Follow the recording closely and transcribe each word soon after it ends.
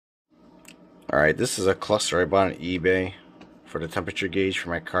Alright, this is a cluster I bought on eBay for the temperature gauge for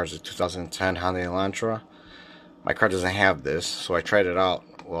my car's a 2010 Hyundai Elantra. My car doesn't have this, so I tried it out.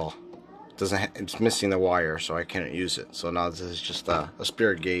 Well, it's missing the wire, so I can't use it. So now this is just a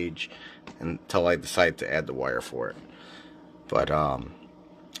spirit gauge until I decide to add the wire for it. But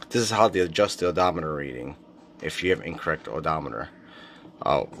this is how they adjust the odometer reading if you have incorrect odometer.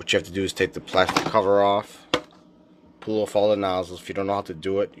 What you have to do is take the plastic cover off, pull off all the nozzles. If you don't know how to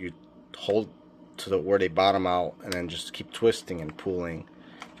do it, you hold to where they bottom out and then just keep twisting and pulling,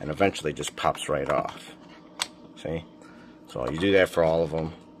 and eventually it just pops right off. See? So you do that for all of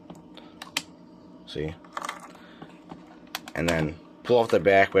them. See? And then pull off the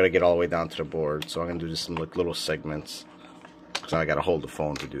back. We gotta get all the way down to the board. So I'm gonna do this in like little segments, because I gotta hold the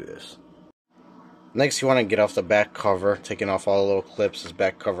phone to do this. Next, you want to get off the back cover, taking off all the little clips. This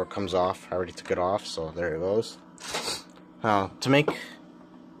back cover comes off. I already took it off, so there it goes. Now, to make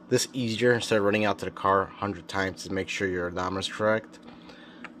this easier, instead of running out to the car 100 times to make sure your odometer is correct,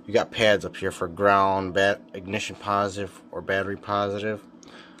 you got pads up here for ground, ignition positive, or battery positive.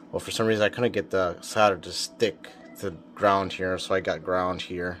 Well, for some reason I couldn't get the solder to stick to ground here, so I got ground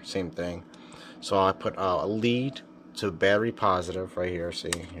here, same thing. So I put a lead to battery positive right here.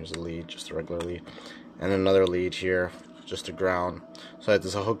 See, here's a lead, just a regular lead, and another lead here, just to ground. So I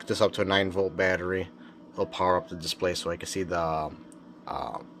just hook this up to a 9-volt battery. It'll power up the display so I can see the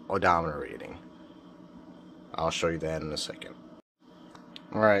odometer reading. I'll show you that in a second.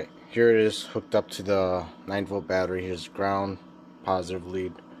 Alright, here it is hooked up to the 9-volt battery. Here's ground, positive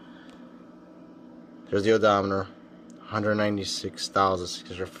lead. There's the odometer,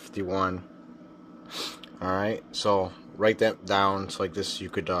 196,651. Alright, so write that down. So like this, you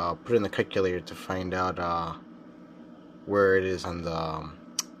could put it in the calculator to find out where it is on the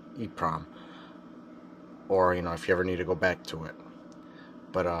EPROM, or you know, if you ever need to go back to it.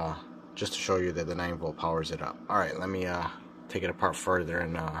 But just to show you that the 9-volt powers it up. Alright, let me take it apart further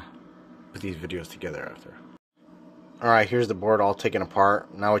and put these videos together after. Alright, here's the board all taken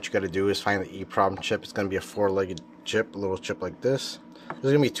apart. Now what you gotta do is find the EPROM chip. It's gonna be a 4-legged chip, a little chip like this.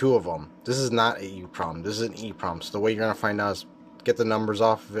 There's gonna be 2 of them. This is not a EPROM, this is an EPROM. So the way you're gonna find out is get the numbers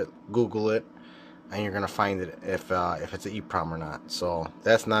off of it, Google it, and you're gonna find it if it's an EPROM or not. So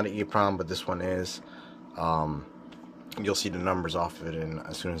that's not an EPROM, but this one is. You'll see the numbers off of it, and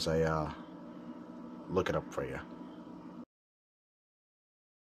as soon as I look it up for you.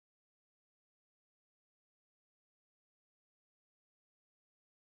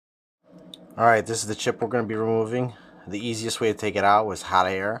 Alright, this is the chip we're going to be removing. The easiest way to take it out was hot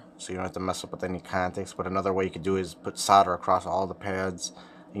air, so you don't have to mess up with any contacts. But another way you could do is put solder across all the pads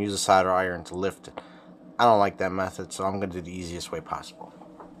and use a solder iron to lift it. I don't like that method, so I'm going to do the easiest way possible.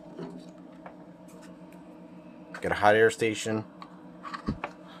 Get a hot air station,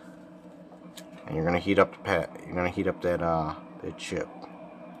 and you're going to heat up the pad. You're going to heat up that chip.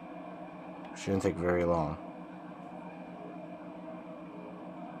 Shouldn't take very long.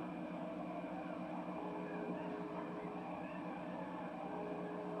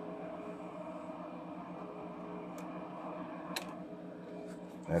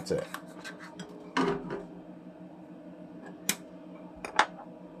 That's it.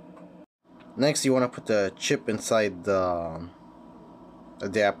 Next, you want to put the chip inside the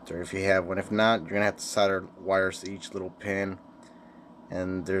adapter if you have one. If not, you're gonna have to solder wires to each little pin.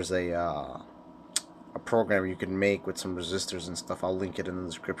 And there's a program you can make with some resistors and stuff. I'll link it in the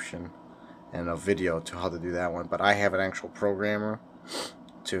description and a video to how to do that one. But I have an actual programmer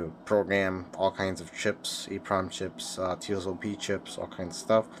to program all kinds of chips, EPROM chips, TSOP chips, all kinds of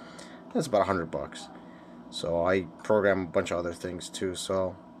stuff. That's about $100. So I program a bunch of other things too.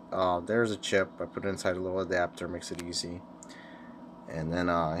 So there's a chip. I put it inside a little adapter, makes it easy. And then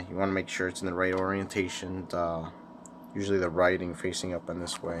you want to make sure it's in the right orientation. Usually the writing facing up in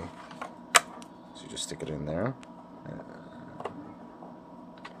this way. So you just stick it in there,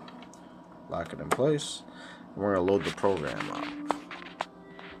 lock it in place, and we're going to load the program up.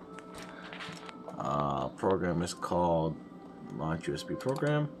 Program is called Launch USB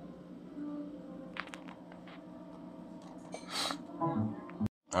Program.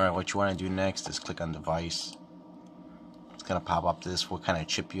 Alright, what you want to do next is click on Device. It's going to pop up this, what kind of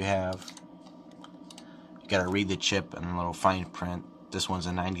chip you have. You got to read the chip in a little fine print. This one's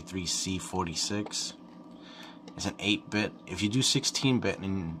a 93C46. It's an 8-bit. If you do 16-bit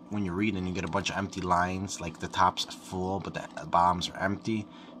and when you're reading you get a bunch of empty lines, like the top's full but the bottoms are empty,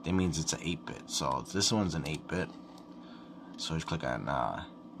 that means it's an 8-bit. So this one's an 8-bit. So just click on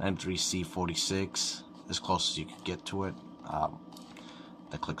 93C46, as close as you can get to it.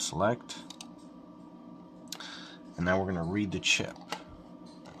 Then click Select. And now we're going to read the chip.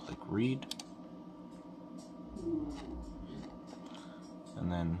 Click Read.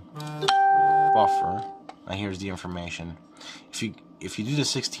 and then buffer. Now here's the information. If you do the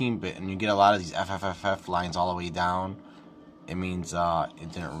 16-bit and you get a lot of these FFFF lines all the way down, it means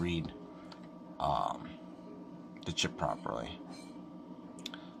it didn't read the chip properly.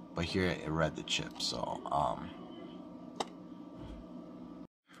 But here it read the chip. So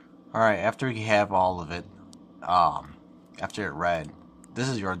alright, after you have all of it, after it read, this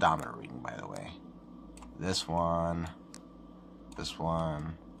is your odometer reading, by the way. This one,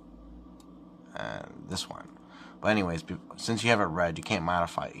 and this one. But anyways, since you have it read, you can't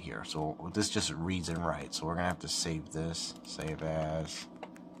modify it here. So this just reads and writes. So we're gonna have to save this. Save as.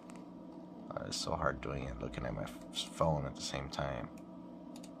 It's so hard doing it, looking at my phone at the same time.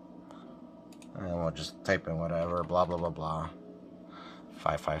 And then we'll just type in whatever, blah blah blah blah.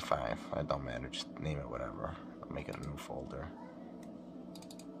 555. It don't matter. Just name it whatever. I'll make it a new folder.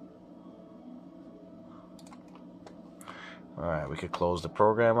 Alright, we could close the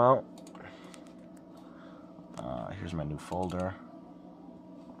program out. Here's my new folder.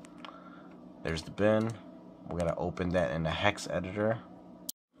 There's the bin. We're gonna open that in the Hex Editor.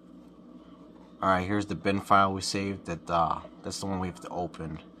 Alright, here's the bin file we saved. That's the one we have to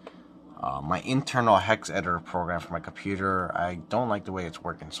open. My internal Hex Editor program for my computer, I don't like the way it's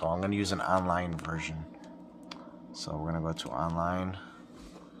working, so I'm gonna use an online version. So we're gonna go to online.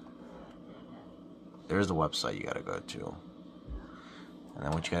 There's the website you gotta go to. And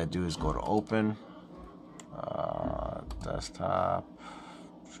then what you gotta do is go to open, desktop,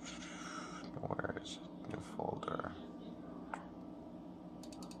 where is it? New folder,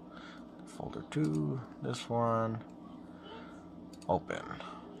 folder 2, this one, open.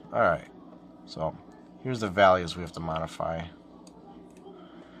 Alright, so here's the values we have to modify.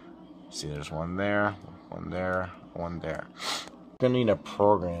 See, there's one there, one there, one there. We're gonna need a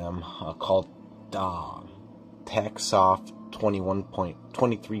program called Tachosoft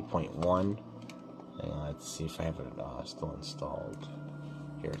 23.1. Let's see if I have it still installed.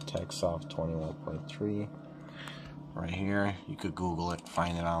 Here, Tachosoft 21.3. Right here, you could Google it,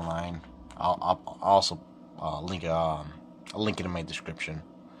 find it online. I'll also link it in my description.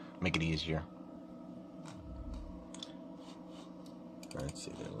 Make it easier. Let's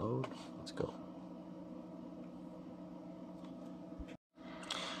see, they load. Let's go.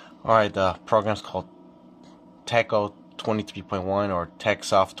 Alright, the program's called Takko 23.1 or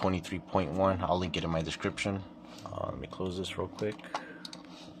Tachosoft 23.1. I'll link it in my description. Let me close this real quick.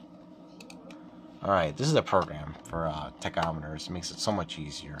 Alright, this is a program for tachometers. It makes it so much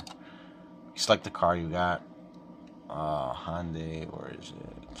easier. You select the car you got. Hyundai, where is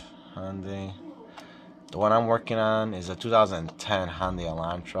it? Hyundai. The one I'm working on is a 2010 Hyundai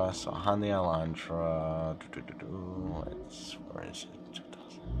Elantra. So Hyundai Elantra. Where is it?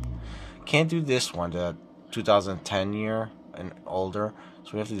 Can't do this one, the 2010 year and older.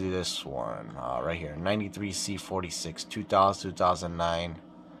 So we have to do this one right here. 93C46 2009.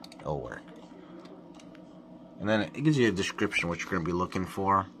 It'll work. And then it gives you a description what you're going to be looking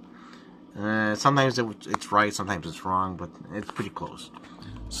for. Sometimes it's right, sometimes it's wrong, but it's pretty close.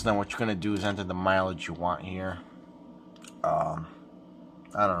 So then what you're going to do is enter the mileage you want here. I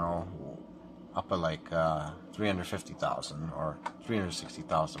don't know, up at like 350,000 or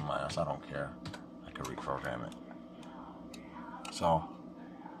 360,000 miles. I don't care. I can reprogram it. So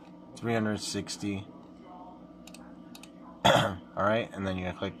 360. Alright, and then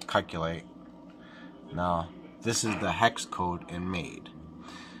you're going to click calculate. Now, this is the hex code in MADE.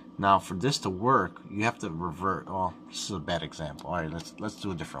 Now, for this to work, you have to revert. Oh, this is a bad example. All right, let's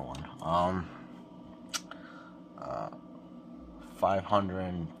do a different one.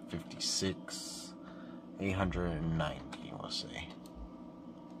 556, 890. We'll see.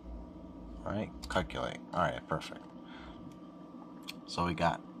 All right, calculate. All right, perfect. So we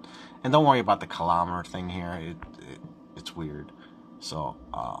got, and don't worry about the kilometer thing here. It's weird. So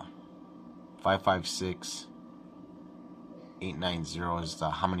 556. 890 is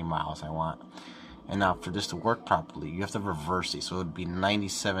how many miles I want. And now for this to work properly, you have to reverse it. So it would be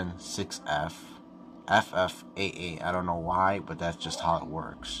 97.6F, FFAA. I don't know why, but that's just how it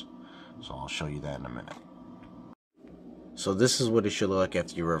works. So I'll show you that in a minute. So this is what it should look like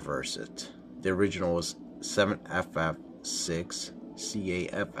after you reverse it. The original was 7FF6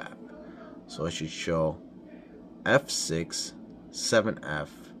 CAFF. So it should show F6 7F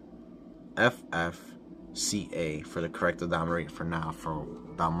FF CA for the correct odometer rate for now, for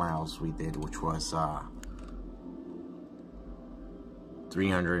the miles we did, which was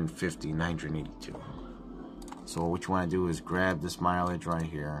 350, 982. So what you want to do is grab this mileage right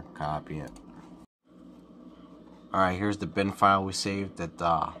here, copy it. Alright, here's the bin file we saved.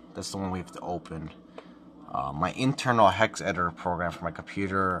 That's the one we have to open. my internal Hex Editor program for my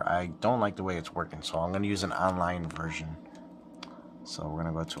computer, I don't like the way it's working, so I'm going to use an online version. So we're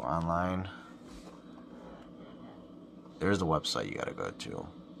going to go to online. There's the website you got to go to.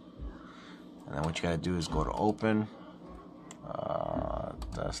 And then what you got to do is go to open,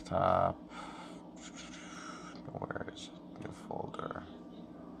 desktop, where is it? New folder.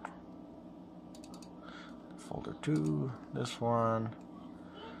 Folder 2, this one,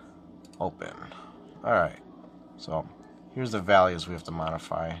 open. Alright, so here's the values we have to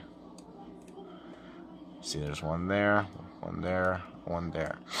modify. See, there's one there, one there, one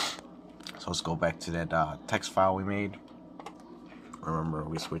there. So let's go back to that text file we made. Remember,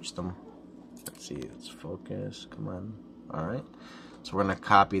 we switched them. Let's see, let's focus, come on. Alright, so we're going to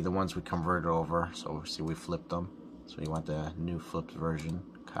copy the ones we converted over. So see, we flipped them. So you want the new flipped version.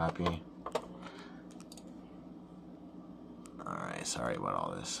 Copy. Alright, sorry about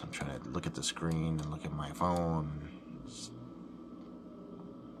all this. I'm trying to look at the screen and look at my phone.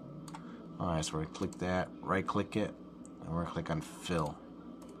 Alright, so we're going to click that, right click it, and we're going to click on fill.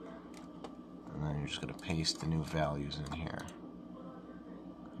 And then you're just going to paste the new values in here.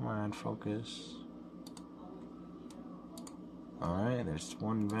 Come on, focus. Alright, there's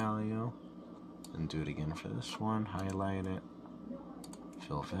one value. And do it again for this one. Highlight it.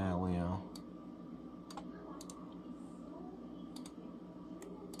 Fill value.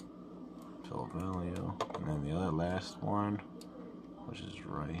 Fill value. And then the other last one, which is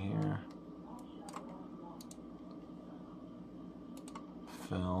right here.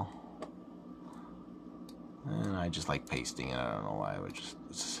 Fill. And I just like pasting it. I don't know why. It's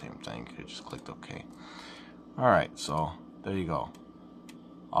the same thing. I just clicked OK. Alright, so there you go.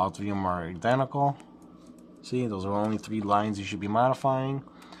 All three of them are identical. See, those are only 3 lines you should be modifying.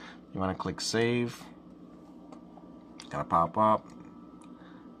 You want to click save. It's gonna pop up.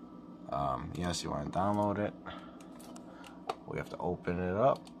 Yes, you want to download it. We have to open it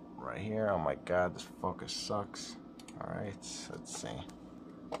up right here. Oh my god, this focus sucks. Alright, let's see.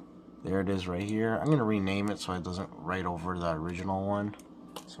 There it is right here. I'm going to rename it so it doesn't write over the original one.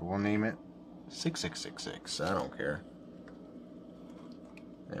 So we'll name it 6666. I don't care.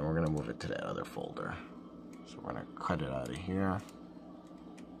 And we're going to move it to that other folder. So we're going to cut it out of here.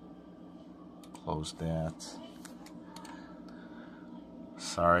 Close that.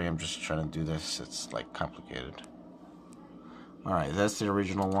 Sorry, I'm just trying to do this. It's like complicated. Alright, that's the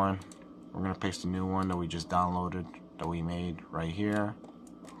original one. We're going to paste a new one that we just downloaded, that we made right here.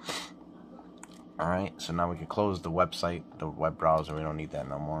 Alright, so now we can close the website, the web browser. We don't need that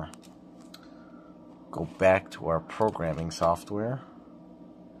no more. Go back to our programming software.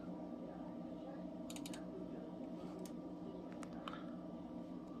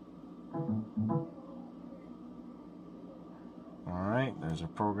 Alright, there's a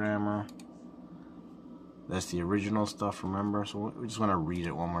programmer. That's the original stuff, remember? So we just want to read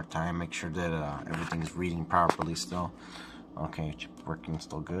it one more time, make sure that everything's reading properly still. Okay, working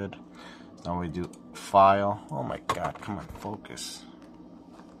still good. Now we do file. Oh my god, come on, focus.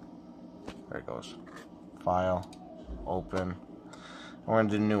 There it goes. File, open. We're going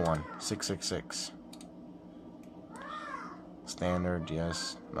to do a new one, 666. Standard,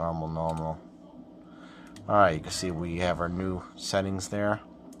 yes. Normal, normal. Alright, you can see we have our new settings there.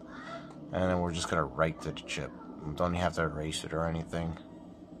 And then we're just going to write to the chip. We don't even have to erase it or anything.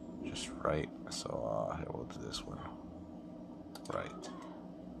 Just write. So, here, we'll do this one. Write.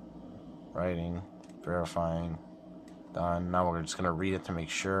 Writing, verifying, done. Now we're just going to read it to make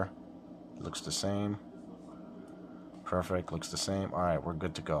sure it looks the same. Perfect, looks the same. Alright, we're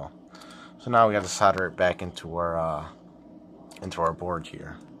good to go. So now we have to solder it back into our board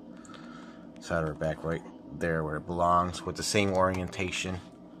here. Solder it back right there where it belongs with the same orientation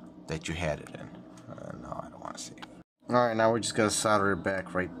that you had it in. No, I don't want to see it. Alright, now we're just going to solder it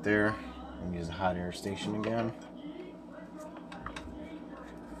back right there and use the hot air station again.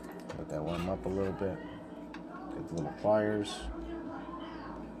 Let that warm up a little bit. Get the little pliers.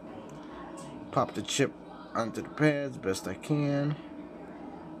 Pop the chip onto the pads best I can.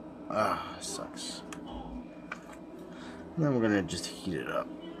 Ah, sucks. And then we're gonna just heat it up.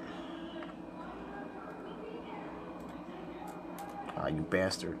 Ah, you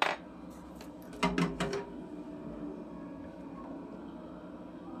bastard.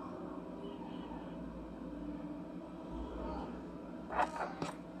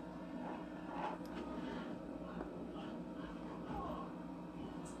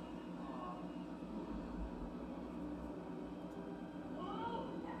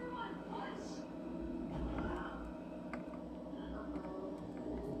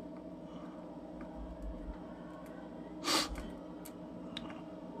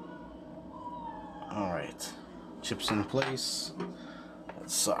 Alright, chips in place. That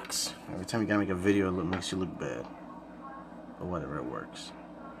sucks. Every time you gotta make a video, it makes you look bad. But whatever, it works.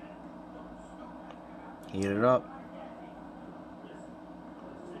 Heat it up.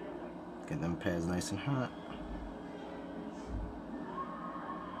 Get them pads nice and hot.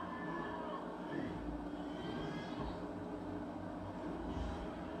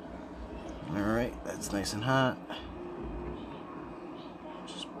 Alright, that's nice and hot.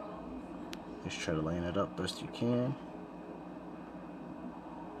 Just try to line it up best you can.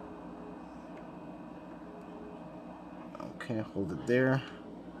 Okay, hold it there.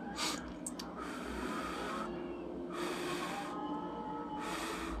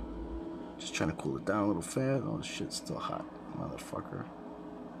 Just trying to cool it down a little fast. Oh, this shit's still hot, motherfucker.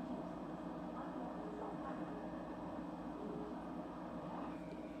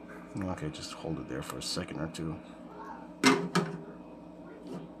 Okay, just hold it there for a second or two.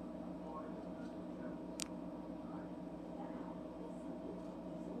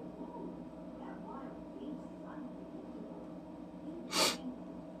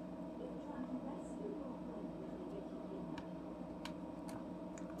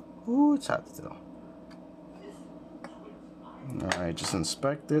 Ooh, it's hot still. Alright, just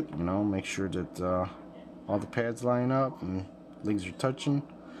inspect it, you know, make sure that all the pads line up and legs are touching.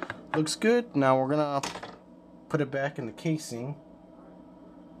 Looks good. Now we're gonna put it back in the casing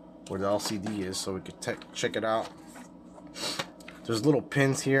where the LCD is so we could check it out. There's little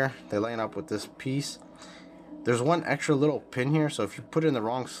pins here. They line up with this piece. There's one extra little pin here, so if you put it in the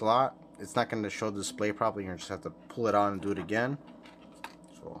wrong slot, it's not going to show the display properly. You just have to pull it out and do it again.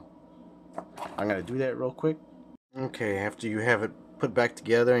 So I'm going to do that real quick. Okay, after you have it put back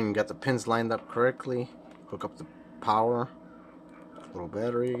together and you got the pins lined up correctly, hook up the power, little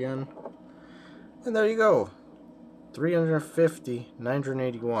battery again, and there you go. 350,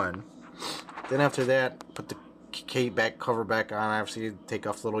 981. Then after that, put the cover back on. Obviously, take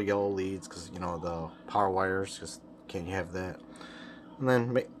off little yellow leads because you know the power wires. Just can't have that. And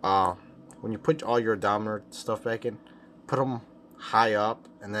then when you put all your odometer stuff back in, put them high up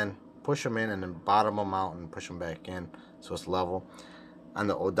and then push them in, and then bottom them out and push them back in so it's level. On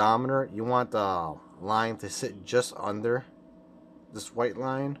the odometer, you want the line to sit just under this white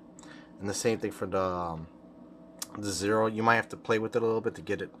line, and the same thing for the zero. You might have to play with it a little bit to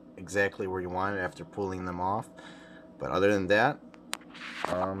get it exactly where you want it after pulling them off, but other than that,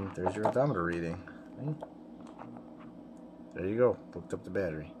 there's your odometer reading. There you go, hooked up the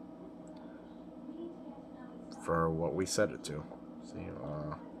battery for what we set it to. See,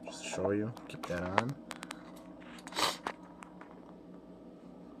 just to show you, keep that on.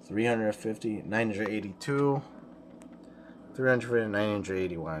 350, 982, 350,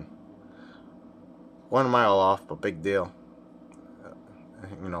 981. 1 mile off, but big deal.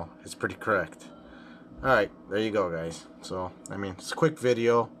 You know, it's pretty correct. Alright, there you go, guys. So, I mean, it's a quick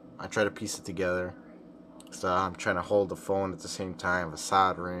video. I try to piece it together. So, I'm trying to hold the phone at the same time, the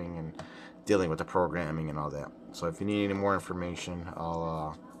soldering and dealing with the programming and all that. So, if you need any more information,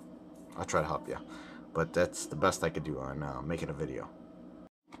 I'll try to help you. But that's the best I could do on making a video.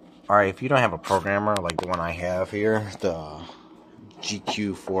 Alright, if you don't have a programmer like the one I have here, the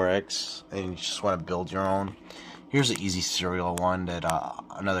GQ4X, and you just want to build your own, here's an easy serial one that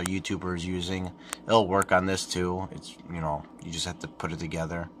another YouTuber is using. It'll work on this too. It's, you know, you just have to put it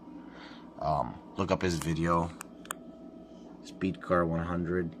together. Look up his video, Speed Car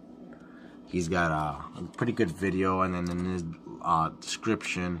 100. He's got a pretty good video, and then in his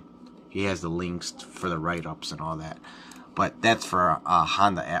description he has the links for the write-ups and all that. But that's for a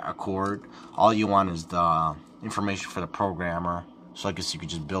Honda Accord. All you want is the information for the programmer. So I guess you could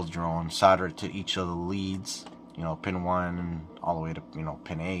just build your own, solder it to each of the leads, you know, pin 1 and all the way to, you know,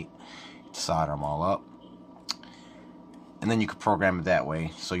 pin 8, solder them all up. And then you could program it that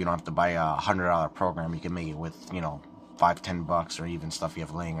way, so you don't have to buy a $100 program. You can make it with, you know, $5-10 or even stuff you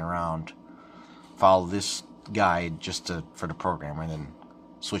have laying around. Follow this guide just for the programmer, and then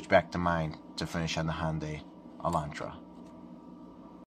switch back to mine to finish on the Hyundai Elantra.